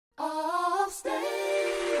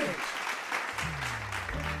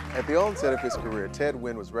At the onset of his career, Ted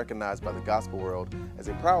Winn was recognized by the gospel world as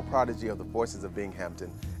a proud prodigy of the voices of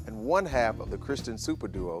Binghamton and one half of the Christian super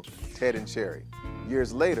duo, Ted and Sherry.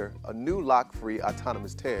 Years later, a new lock-free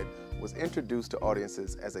autonomous Ted was introduced to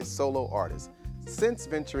audiences as a solo artist. Since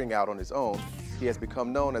venturing out on his own, he has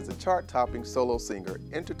become known as a chart-topping solo singer,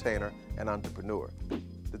 entertainer, and entrepreneur.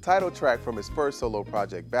 The title track from his first solo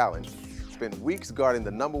project, Balance, spent weeks guarding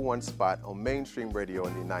the '1 spot on mainstream radio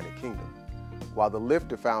in the United Kingdom, while The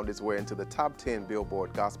Lifter found its way into the top 10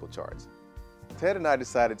 Billboard gospel charts. Ted and I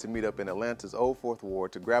decided to meet up in Atlanta's Old Fourth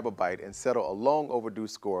Ward to grab a bite and settle a long overdue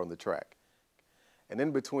score on the track. And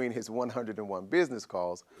in between his 101 business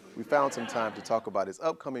calls, we found some time to talk about his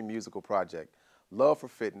upcoming musical project, love for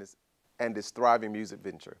fitness, and his thriving music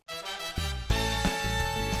venture.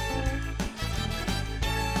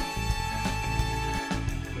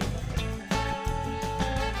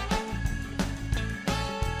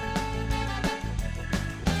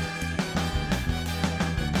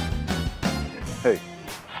 Hey.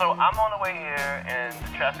 So I'm on the way here and the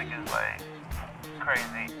traffic is like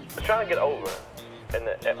crazy. I'm trying to get over and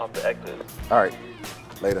off the exit. All right,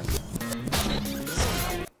 later.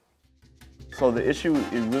 So the issue,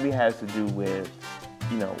 it really has to do with,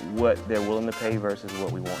 you know, what they're willing to pay versus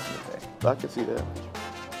what we want them to pay. I can see that.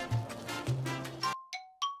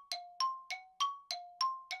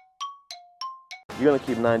 You're gonna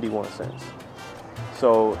keep 91 cents.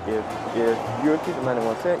 So if you're keeping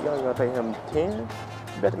 91 cents, you're only gonna pay him 10,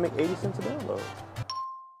 you better make 80 cents a download.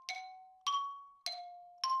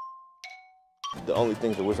 The only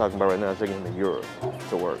things that we're talking about right now is taking him to Europe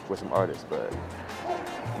to work with some artists, but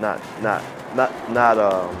not Atlanta that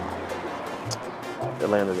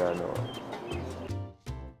I know of.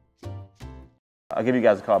 I'll give you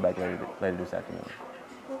guys a call back later this afternoon.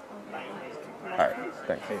 All right,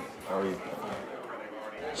 thanks. Hey, how are you?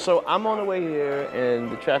 So I'm on the way here and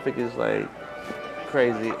the traffic is like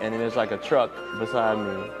crazy, and then there's like a truck beside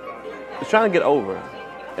me. It's trying to get over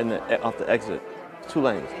off the exit, 2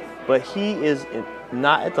 lanes. But he is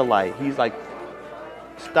not at the light. He's like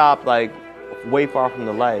stopped like way far from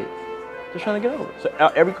the light, just trying to get over. So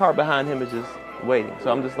every car behind him is just waiting.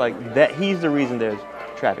 So I'm just like, that. He's the reason there's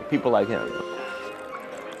traffic, people like him.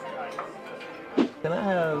 Can I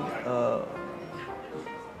have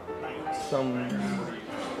some...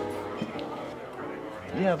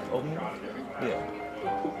 You have oatmeal? Yeah.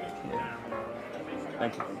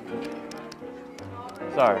 Thank you.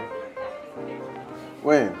 Sorry.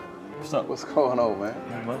 Wayne, What's up? what's going on, man?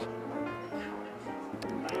 Not much.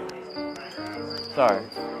 Sorry.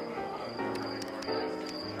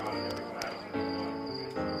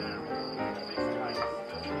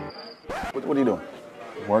 What are you doing?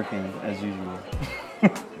 Working as usual.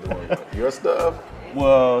 Doing your stuff?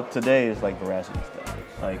 Well, today is like veracity stuff.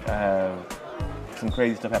 Like I have some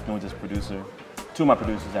crazy stuff happening with this producer. 2 of my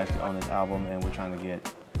producers actually on this album, and we're trying to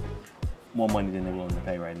get more money than they're willing to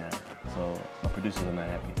pay right now. So my producers are not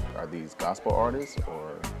happy. Are these gospel artists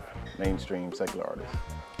or mainstream secular artists?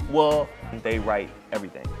 Well, they write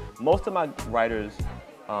everything. Most of my writers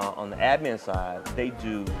on the admin side, they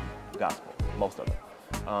do gospel, most of them.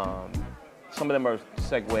 Some of them are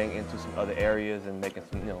segueing into some other areas and making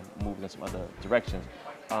some, moving in some other directions.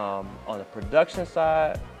 On the production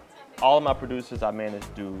side, all of my producers I manage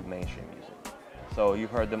do mainstream music. So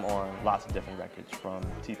you've heard them on lots of different records, from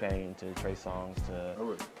T-Pain to Trey Songz to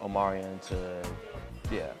Omarion to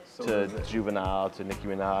Juvenile to Nicki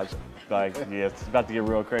Minaj. Like, yeah, it's about to get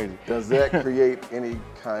real crazy. Does that create any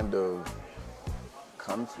kind of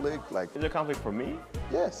conflict? Like, is there conflict for me?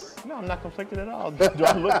 Yes. No, I'm not conflicted at all. Do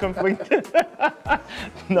I look conflicted?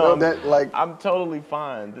 No, I'm totally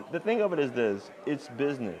fine. The thing of it is this: it's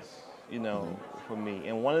business, for me.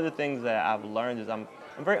 And one of the things that I've learned is I'm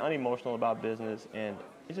very unemotional about business, and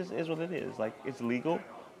it just is what it is. Like, it's legal,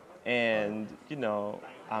 and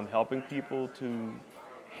I'm helping people to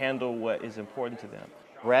handle what is important to them.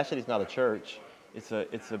 Veracity is not a church. It's a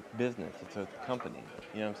business. It's a company.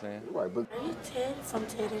 You know what I'm saying? Right, but are you Ted from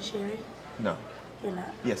Ted and Sherry? No. You're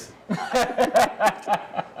not? Yes. Nice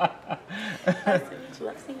to meet you.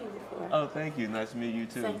 I've seen you before. Oh, thank you. Nice to meet you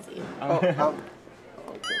too. Same to you. okay.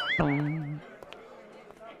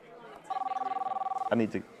 I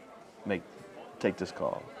need to take this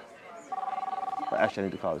call. Actually, I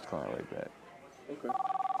need to call this client right back. Okay.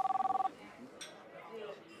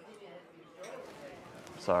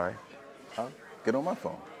 Sorry. I'll get on my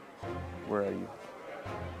phone. Where are you?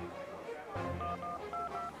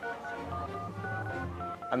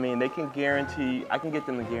 I mean, I can get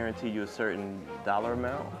them to guarantee you a certain dollar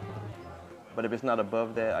amount, but if it's not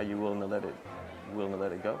above that, are you willing to let it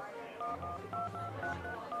go?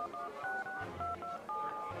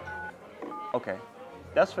 Okay,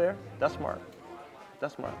 that's fair. That's smart.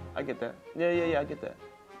 That's smart. I get that. Yeah, I get that.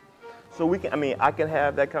 So we can, I can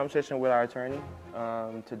have that conversation with our attorney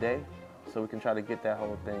today, so we can try to get that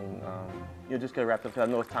whole thing, just get it wrapped up. Because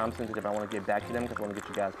I know it's time sensitive. I want to get back to them because I want to get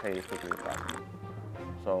you guys paid as quickly as possible.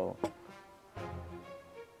 So,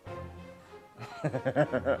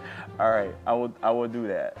 all right, I will do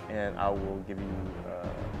that, and I will give you,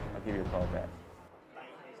 I'll give you a call back.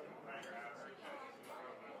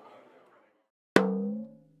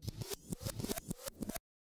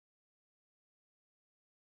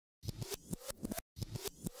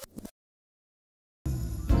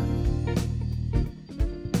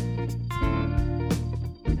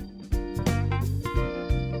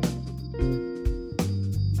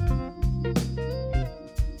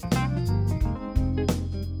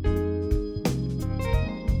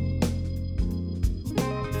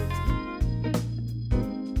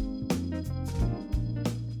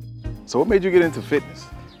 So what made you get into fitness?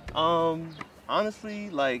 Honestly,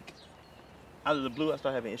 like, out of the blue, I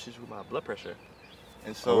started having issues with my blood pressure.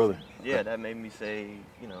 And so, Oh, really? Yeah, that made me say,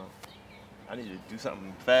 I need to do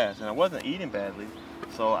something fast. And I wasn't eating badly,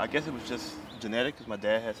 so I guess it was just genetic because my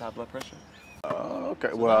dad has high blood pressure. Okay,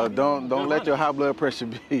 So well, now don't let your high blood pressure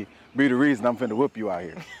be the reason I'm finna whoop you out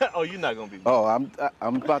here. Oh, you're not gonna be. Oh,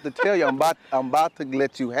 I'm about to tell you, I'm about to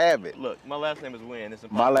let you have it. Look, my last name is Winn. It's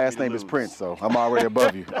My last name is Prince, so I'm already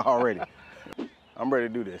above you. Already. I'm ready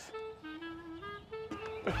to do this.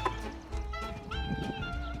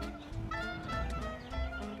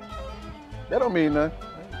 That don't mean nothing.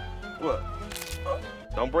 What?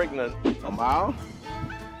 Don't break nothing. A mile?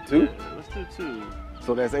 2? Yeah, let's do 2.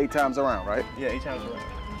 So that's 8 times around, right? Yeah, 8 times around.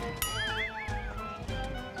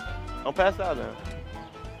 Don't pass out now.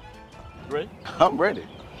 Ready? I'm ready.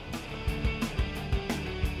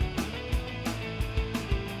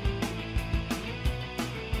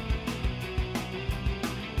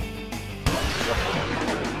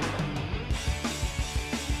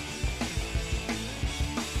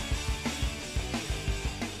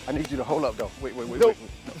 I need you to hold up though. Wait. Nope.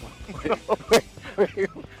 Wait.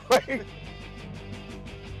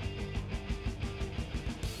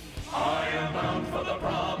 I am bound for the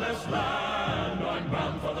promised land. I'm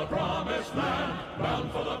bound for the promised land.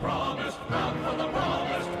 Bound for the promised, bound for the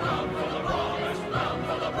promised, bound for the promised, bound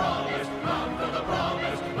for the promised, bound for the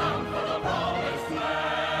promised, bound for the promised land.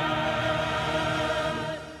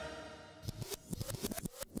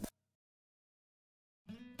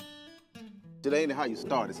 It ain't how you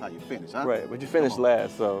start, it's how you finish, huh? Right, but you finished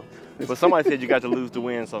last, so. But somebody said you got to lose to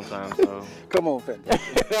win sometimes, so. Come on, Fat.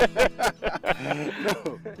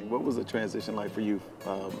 No. What was the transition like for you?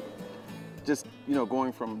 Just,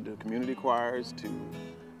 going from the community choirs to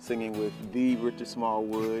singing with the Richard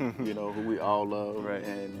Smallwood, who we all love, Right.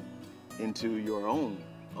 and into your own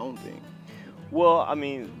thing. Well, I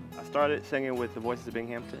started singing with the Voices of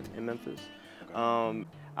Binghamton in Memphis. Okay.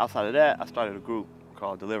 Outside of that, I started a group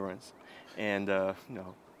called Deliverance, and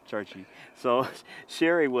churchy. So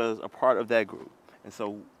Sherry was a part of that group, and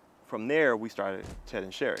so from there we started Ted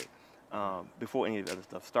and Sherry before any of the other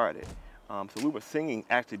stuff started. So we were singing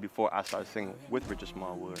actually before I started singing with Richard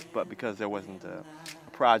Smallwood, but because there wasn't a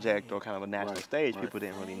project or kind of a national stage, people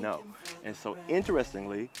didn't really know. And so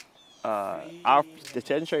interestingly, the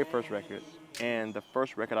Ted and Sherry first record and the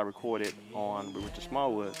first record I recorded on with Richard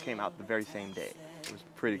Smallwood came out the very same day. It was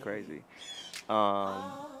pretty crazy.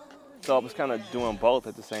 So I was kind of doing both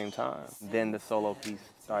at the same time. Then the solo piece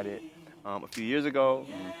started a few years ago.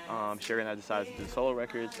 Sherry and I decided to do solo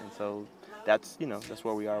records, and so that's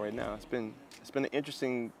where we are right now. It's been an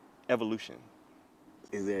interesting evolution.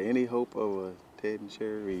 Is there any hope of a Ted and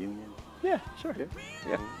Sherry reunion? Yeah, sure.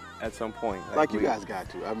 Yeah. At some point. Like you guys got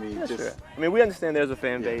to. Sure. We understand there's a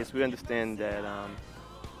fan base. We understand that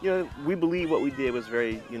we believe what we did was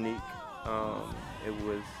very unique. It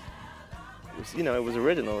was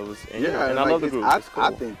original. It was, and I love the group. It's cool.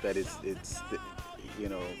 I think that it's the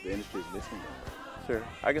industry's missing that. Sure,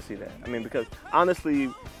 I can see that. Because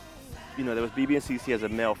honestly, there was BB and CC as a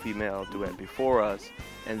male-female duet before us,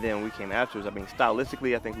 and then we came afterwards.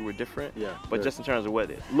 Stylistically, I think we were different. Yeah. But just in terms of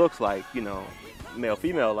what it looks like,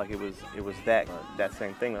 male-female, like it was that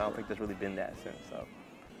same thing. And I don't think there's really been that since.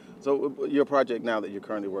 So your project now that you're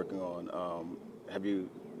currently working on, have you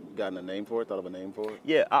gotten a name for it? Thought of a name for it?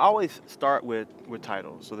 Yeah, I always start with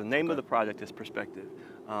titles. So the name of the project is Perspective.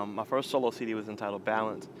 My first solo CD was entitled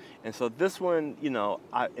Balance, and so this one,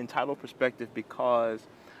 I entitled Perspective because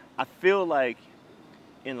I feel like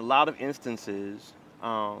in a lot of instances,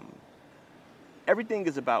 everything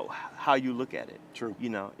is about how you look at it. True. You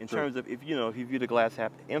know, in True. terms of if you view the glass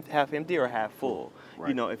half empty or half full. Right.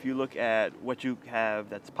 You know, if you look at what you have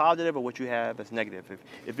that's positive or what you have that's negative.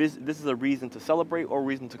 If this is a reason to celebrate or a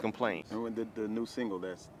reason to complain. And the new single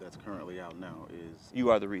that's currently out now is You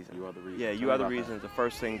Are the Reason. You Are the Reason. Yeah, Tell You me Are the about Reason that. is the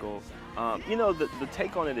first single. You know, the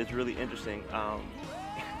take on it is really interesting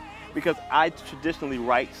because I traditionally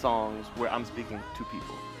write songs where I'm speaking to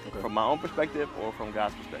people from my own perspective or from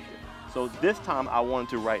God's perspective. So this time I wanted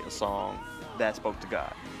to write a song that spoke to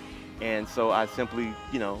God. And so I simply,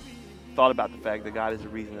 thought about the fact that God is the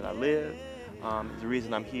reason that I live, is the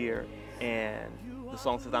reason I'm here, and the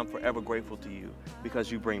song says, I'm forever grateful to you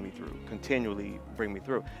because you bring me through, continually bring me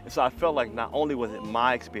through. And so I felt like not only was it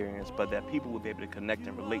my experience, but that people would be able to connect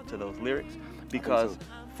and relate to those lyrics, because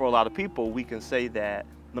for a lot of people, we can say that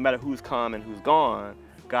no matter who's come and who's gone,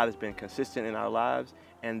 God has been consistent in our lives,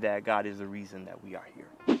 and that God is the reason that we are here.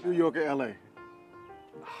 New York or LA?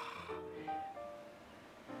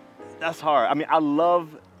 That's hard. I mean,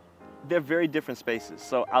 they're very different spaces.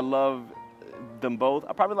 So I love them both.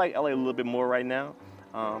 I probably like LA a little bit more right now.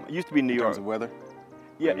 It used to be New York. In terms of weather?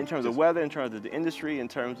 Yeah, in terms of weather, in terms of the industry, in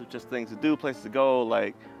terms of just things to do, places to go.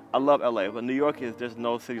 Like, I love LA, but New York there's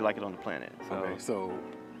no city like it on the planet. So Okay, so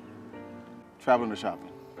traveling or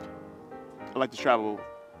shopping? I like to travel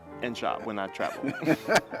and shop when I travel.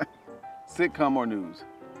 Sitcom or news?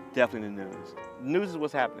 Definitely the news. News is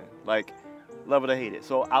what's happening. Like, love it or hate it.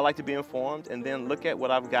 So I like to be informed and then look at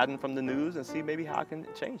what I've gotten from the news and see maybe how I can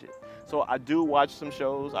change it. So I do watch some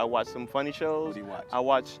shows. I watch some funny shows. What do you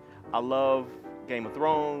watch? I love Game of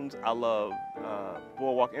Thrones. I love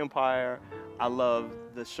Boardwalk Empire. I love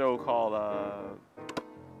the show called,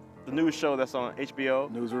 the news show that's on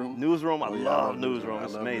HBO. Newsroom? Newsroom. I Oh, yeah, love Newsroom.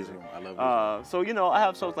 It's love amazing. Newsroom. I love Newsroom. So, I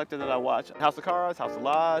have shows like that I watch. House of Cards, House of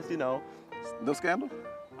Lies, No Scandal?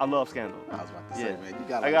 I love Scandal. I was about to say, Yeah.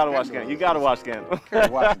 man, I gotta watch Scandal. You gotta watch Scandal. Kerry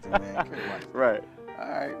Washington, man. Kerry Washington. Right. All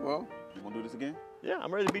right, well, you want to do this again? Yeah,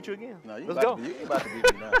 I'm ready to beat you again. No, you Let's about go. To, you ain't about to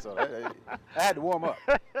beat me now, so I had to warm up.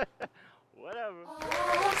 Whatever.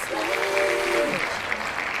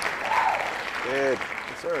 Ted,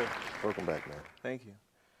 Yes, sir. welcome back, man. Thank you.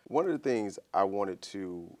 One of the things I wanted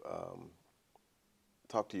to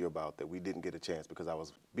talk to you about that we didn't get a chance because I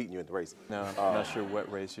was beating you in the race. No, I'm not sure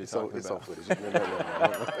what race you're talking It's about. on footage.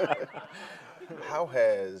 No. How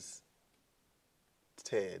has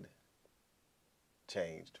Ted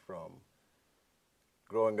changed from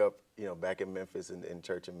growing up, back in Memphis in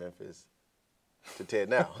church in Memphis to Ted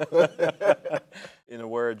now? In a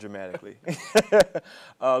word, dramatically.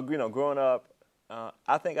 Growing up,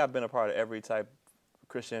 I think I've been a part of every type of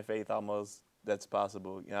Christian faith almost that's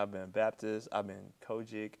possible. I've been Baptist, I've been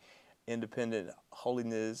Kojic, independent,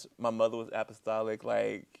 holiness. My mother was apostolic.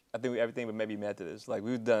 Like, I think everything but maybe Methodist. Like,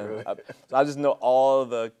 we've done. Really? So I just know all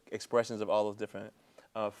the expressions of all those different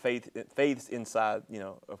faiths inside,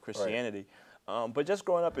 of Christianity. Right. But just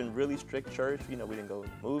growing up in really strict church, we didn't go to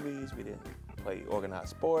movies, we didn't play organized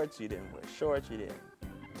sports, you didn't wear shorts, you didn't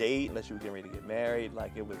date unless you were getting ready to get married.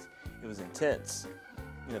 Like, it was intense.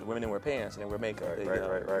 The women didn't wear pants and they wear makeup.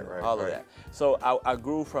 Right, all of that. So I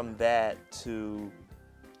grew from that to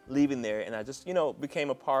leaving there, and I just, became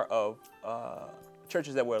a part of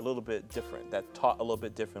churches that were a little bit different, that taught a little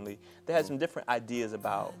bit differently. They had some different ideas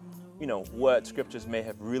about, what scriptures may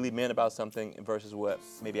have really meant about something versus what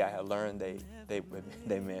maybe I had learned they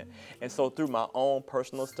meant. And so through my own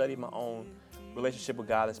personal study, my own relationship with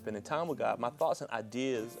God and spending time with God, my thoughts and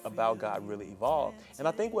ideas about God really evolved. And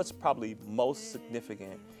I think what's probably most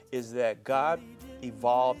significant is that God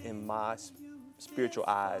evolved in my spiritual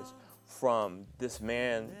eyes from this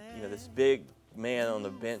man, this big man on the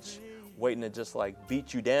bench waiting to just like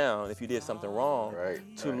beat you down if you did something wrong,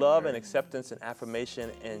 to love and acceptance and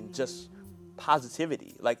affirmation and just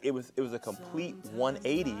positivity. Like, it was a complete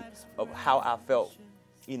 180 of how I felt,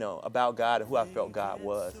 about God and who I felt God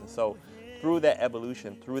was. And so through that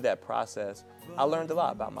evolution, through that process, I learned a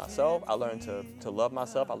lot about myself. I learned to love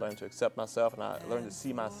myself. I learned to accept myself. And I learned to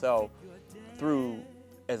see myself through,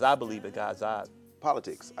 as I believe, in God's eyes.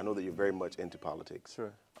 Politics. I know that you're very much into politics.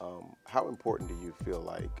 Sure. How important do you feel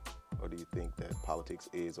like, or do you think that politics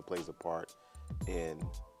is or plays a part in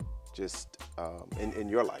just in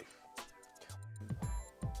your life?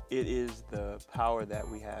 It is the power that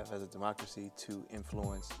we have as a democracy to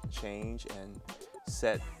influence change and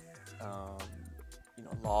set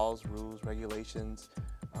laws, rules, regulations,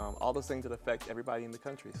 all those things that affect everybody in the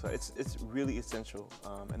country. So it's really essential,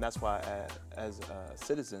 and that's why as a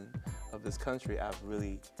citizen of this country, I've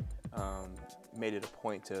really made it a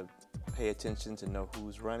point to pay attention to know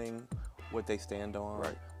who's running, what they stand on,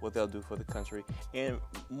 what they'll do for the country. And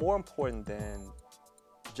more important than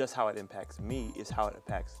just how it impacts me, it's how it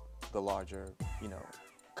impacts the larger, you know,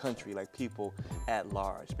 country, like people at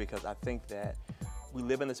large. Because I think that we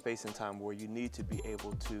live in a space and time where you need to be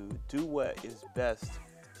able to do what is best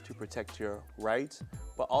to protect your rights,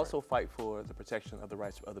 but also fight for the protection of the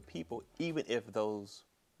rights of other people, even if those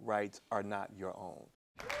rights are not your own.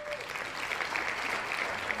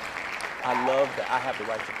 I love that I have the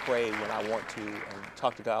right to pray when I want to and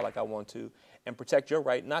talk to God like I want to, and protect your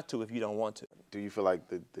right not to if you don't want to. Do you feel like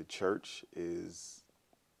the church is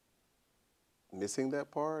missing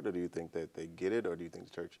that part, or do you think that they get it, or do you think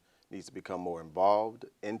the church needs to become more involved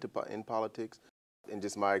in politics? In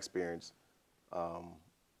just my experience,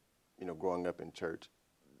 you know, growing up in church,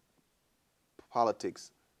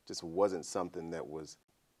 politics just wasn't something that was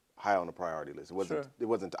high on the priority list. It wasn't. Sure. It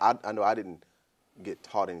wasn't. I know I didn't get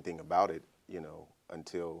taught anything about it, you know,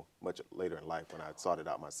 until much later in life when I sought it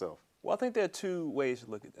out myself. Well, I think there are two ways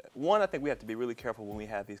to look at that. One, I think we have to be really careful when we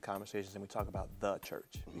have these conversations and we talk about the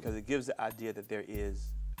church, because it gives the idea that there is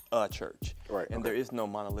a church, right? And there is no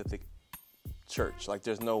monolithic church. Like,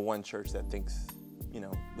 there's no one church that thinks, you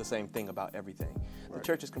know, the same thing about everything. The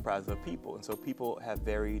church is comprised of people, and so people have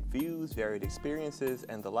varied views, varied experiences,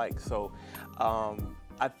 and the like. So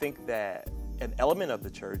I think that an element of the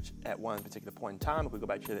church at one particular point in time, if we go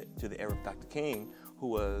back to the era of Dr. King, who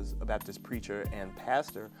was a Baptist preacher and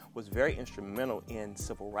pastor, was very instrumental in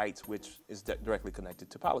civil rights, which is directly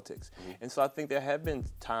connected to politics. And so I think there have been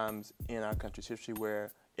times in our country's history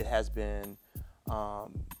where it has been,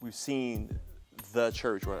 we've seen the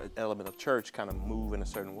church or an element of church kind of move in a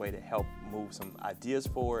certain way to help move some ideas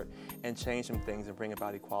forward and change some things and bring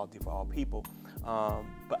about equality for all people.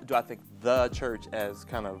 But do I think the church as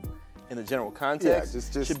kind of in the general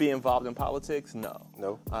context should be involved in politics? No.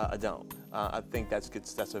 No? I don't. I think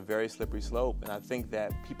that's a very slippery slope, and I think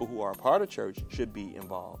that people who are a part of church should be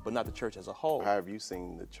involved, but not the church as a whole. How have you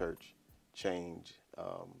seen the church change?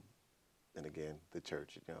 And again, the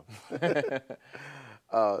church, you know,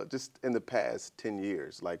 just in the past 10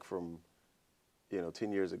 years, like from, you know,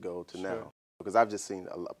 10 years ago to now. Because I've just seen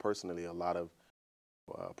personally a lot of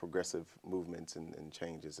progressive movements and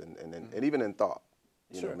changes, and even in thought.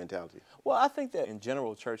 You know, mentality. Well, I think that in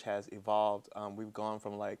general, church has evolved. We've gone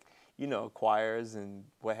from, like, you know, choirs and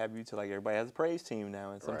what have you to, like, everybody has a praise team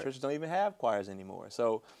now, and some churches don't even have choirs anymore.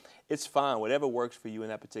 So it's fine, whatever works for you in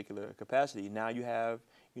that particular capacity. Now you have,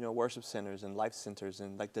 you know, worship centers and life centers,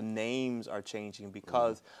 and like the names are changing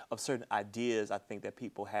because of certain ideas I think that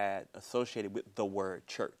people had associated with the word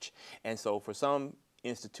church. And so for some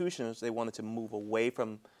institutions, they wanted to move away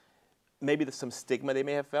from maybe some stigma they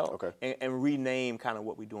may have felt, and rename kind of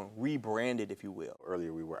what we're doing, rebrand it, if you will.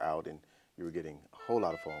 Earlier we were out and you were getting a whole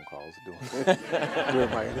lot of phone calls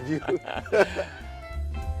during my interview.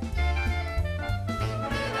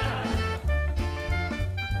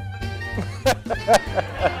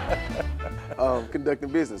 Conducting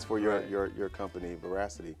business for your company,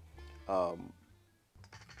 Veracity.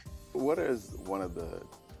 What is one of the,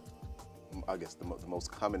 I guess, the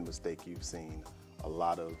most common mistake you've seen a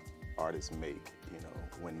lot of artists make, you know,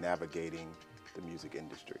 when navigating the music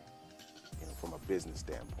industry, you know, from a business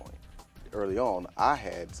standpoint? Early on, I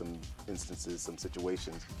had some instances, some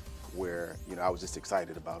situations where, you know, I was just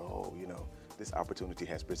excited about, oh, you know, this opportunity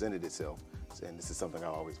has presented itself, and this is something I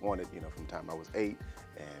always wanted, you know, from the time I was 8,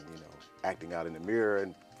 and, you know, acting out in the mirror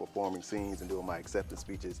and performing scenes and doing my acceptance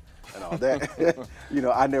speeches and all that. You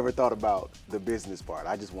know, I never thought about the business part.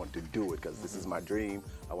 I just wanted to do it because this is my dream.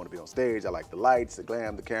 I want to be on stage. I like the lights, the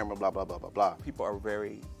glam, the camera, blah, blah, blah, blah, blah. People are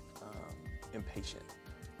very impatient.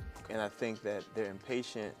 And I think that they're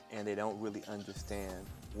impatient and they don't really understand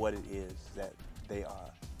what it is that they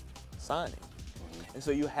are signing. And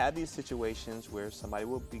so you have these situations where somebody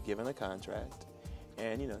will be given a contract,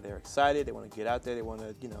 and, you know, they're excited, they want to get out there, they want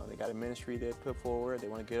to, you know, they got a ministry to put forward, they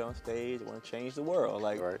want to get on stage, they want to change the world,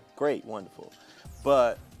 like, great, wonderful.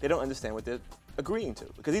 But they don't understand what they're agreeing to,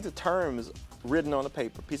 because these are terms written on a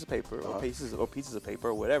piece of paper, or pieces of paper,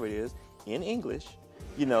 or whatever it is, in English,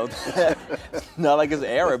 you know, not like it's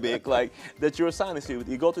Arabic, like, that you're assigning to.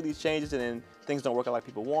 You go through these changes and then things don't work out like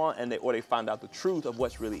people want, and or they find out the truth of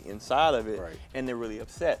what's really inside of it, and they're really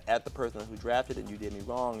upset at the person who drafted it, and you did me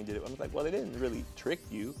wrong, and did it. I'm like, well, they didn't really trick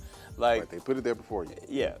you. Like, they put it there before you.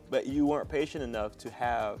 Yeah, but you weren't patient enough to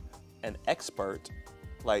have an expert,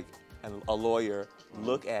 like a lawyer,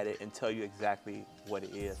 look at it and tell you exactly what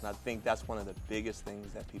it is. And I think that's one of the biggest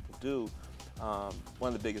things that people do. One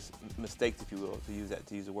of the biggest mistakes, if you will, to use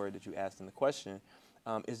the word that you asked in the question,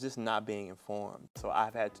 is just not being informed. So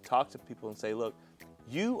I've had to talk to people and say, look,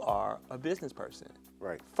 you are a business person.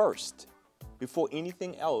 First, before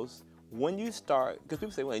anything else, when you start, because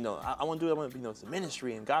people say, well, you know, I want to do it, I want to, you know, it's a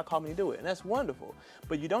ministry, and God called me to do it, and that's wonderful.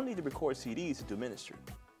 But you don't need to record CDs to do ministry,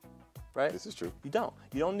 right? This is true. You don't.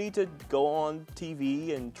 You don't need to go on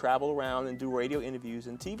TV and travel around and do radio interviews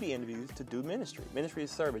and TV interviews to do ministry. Ministry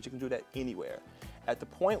is service. You can do that anywhere. At the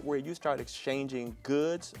point where you start exchanging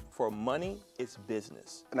goods for money, it's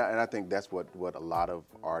business. And I think that's what a lot of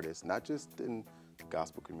artists, not just in the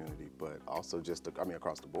gospel community, but also just, I mean,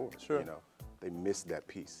 across the board, Sure. you know, they miss that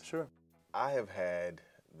piece. Sure. I have had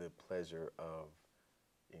the pleasure of,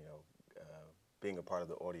 you know, being a part of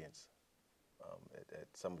the audience at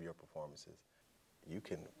some of your performances. You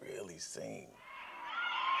can really sing.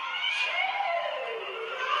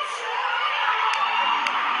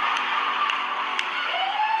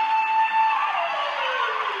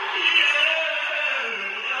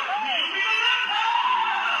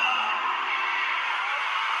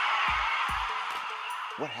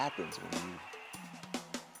 What happens when you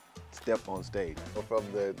step on stage? Or from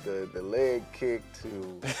the leg kick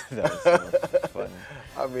to... That's so funny.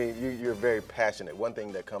 I mean, you're very passionate. One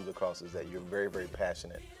thing that comes across is that you're very, very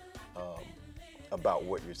passionate about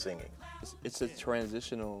what you're singing. It's a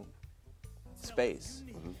transitional space,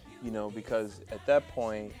 you know, because at that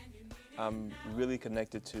point, I'm really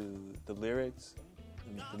connected to the lyrics,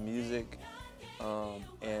 the music,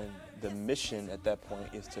 and the mission at that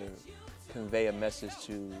point is to convey a message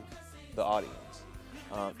to the audience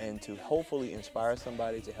and to hopefully inspire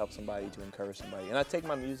somebody, to help somebody, to encourage somebody. And I take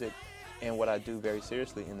my music and what I do very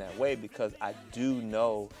seriously in that way because I do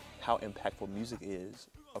know how impactful music is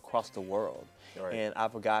across the world. Right. And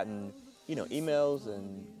I've gotten, you know, emails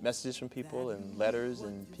and messages from people and letters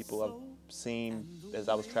and people I've seen as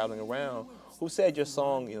I was traveling around who said your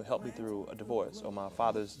song, you know, helped me through a divorce or my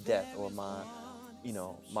father's death or my, you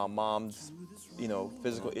know, my mom's, you know,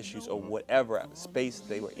 physical issues or whatever space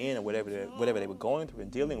they were in or whatever they were going through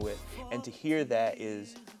and dealing with. And to hear that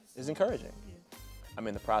is encouraging. I'm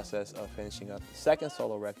in the process of finishing up the second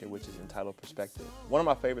solo record, which is entitled Perspective. One of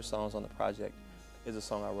my favorite songs on the project is a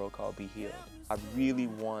song I wrote called Be Healed. I really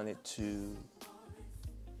wanted to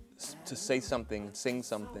say something, sing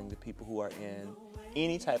something to people who are in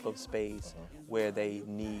any type of space where they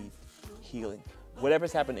need healing.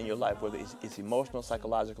 Whatever's happened in your life, whether it's emotional,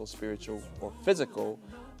 psychological, spiritual, or physical,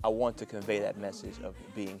 I want to convey that message of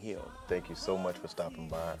being healed. Thank you so much for stopping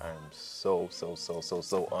by. I am so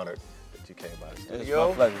honored that you came by the studio.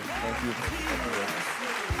 It's my pleasure. Thank you.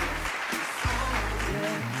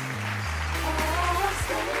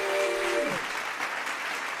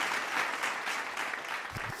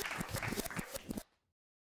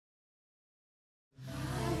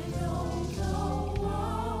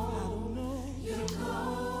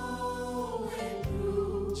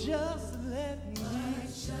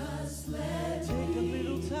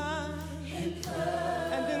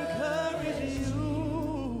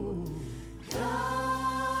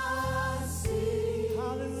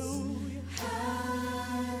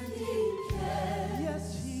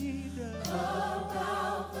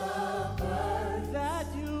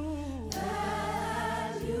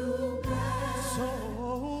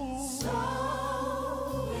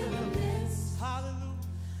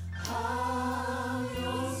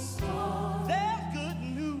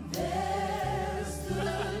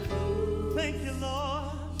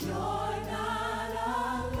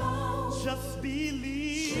 Just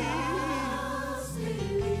believe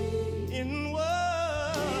in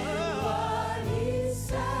what he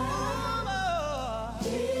said.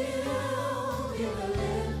 He'll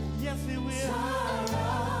lift. Yes, he will.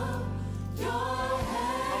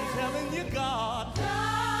 I'm telling you, God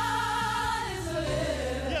is a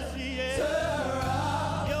lift. Yes, he is.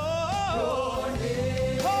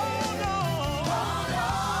 Hold on,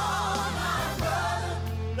 my brother.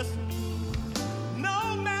 Listen. No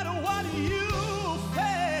matter what you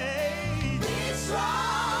face, be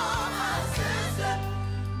strong, my sister.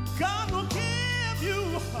 God will give you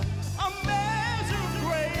a measure of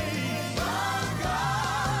grace. My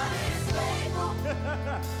God is faithful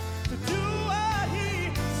to do what he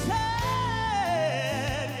said.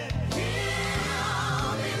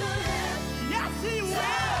 He'll be the lift. Yes, he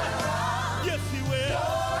will. Yes, he will.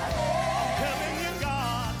 I'm telling you,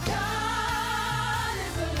 God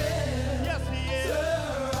is a lift. Yes, he is.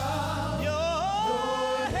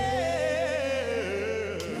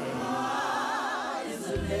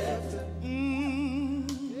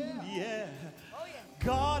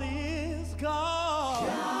 God is God.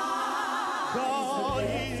 God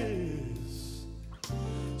is.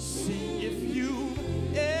 See if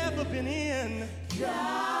you've ever been in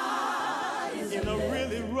a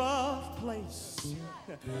really rough place.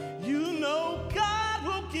 You know God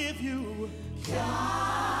will give you.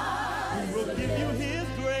 He will give you His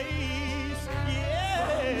grace.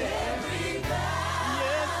 Yeah.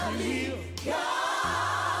 Yes, He will.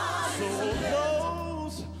 So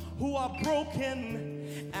those who are broken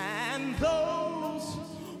and those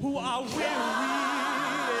who are weary,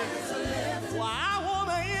 well, I want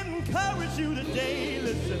to encourage you today.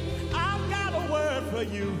 Listen, I've got a word for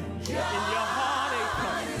you in your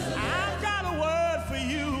heartache. I've got a word for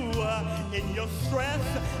you in your stress.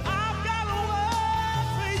 I've got a word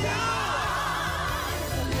for you.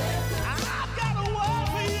 I've got a word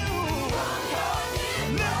for you.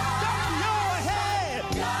 Lift up your head.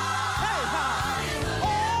 Hey,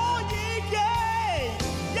 all ye gates.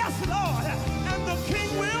 Yes, Lord. And the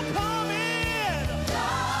King will come in.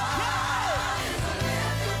 Yeah.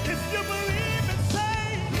 If you believe and say,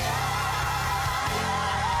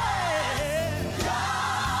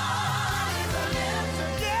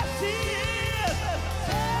 yes, He is.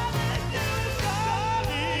 Telling you God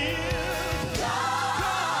is.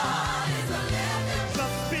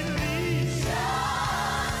 Just believe.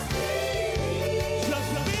 Just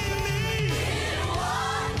believe.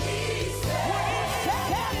 What He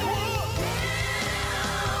said He would.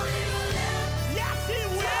 Yes, He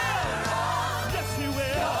will. Yes, He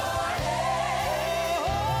will.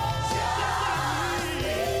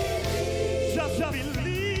 Just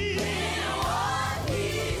believe.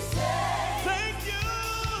 Thank you.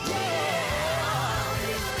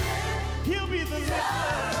 He'll be the lifter.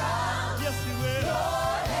 Yes, He will.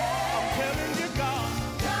 I'm telling you, God.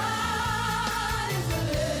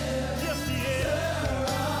 Yes, He is.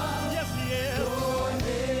 Yes, He is.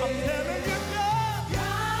 I'm telling you, God.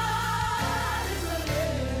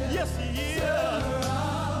 Yes, He is.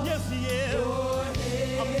 Yes, He is.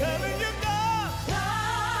 I'm telling you, God.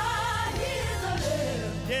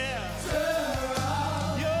 Yeah.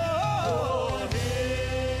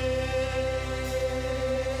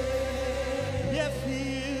 Yes,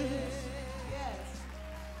 He is.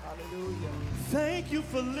 Thank you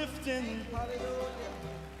for lifting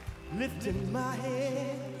my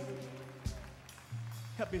head.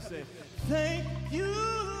 Help me say, thank you,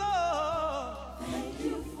 Lord. Thank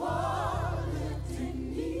you for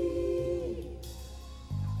lifting me.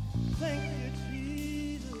 Thank you,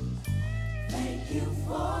 Jesus. Thank you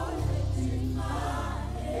for lifting my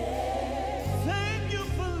head. Thank you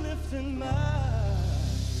for lifting my head.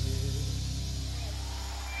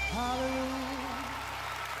 Hallelujah.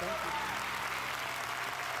 Thank you.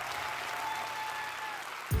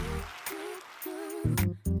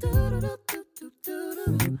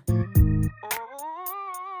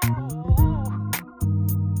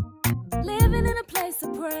 Living in a place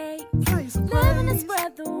of praise, living to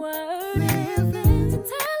spread the word, living to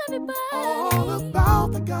tell everybody all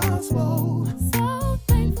about the gospel. So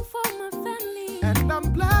thankful for my family, And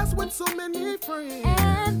I'm blessed with so many friends.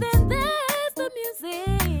 and then there's the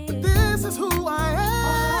music. This is who I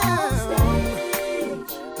am.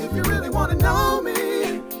 OFFStage. If you really want to know me,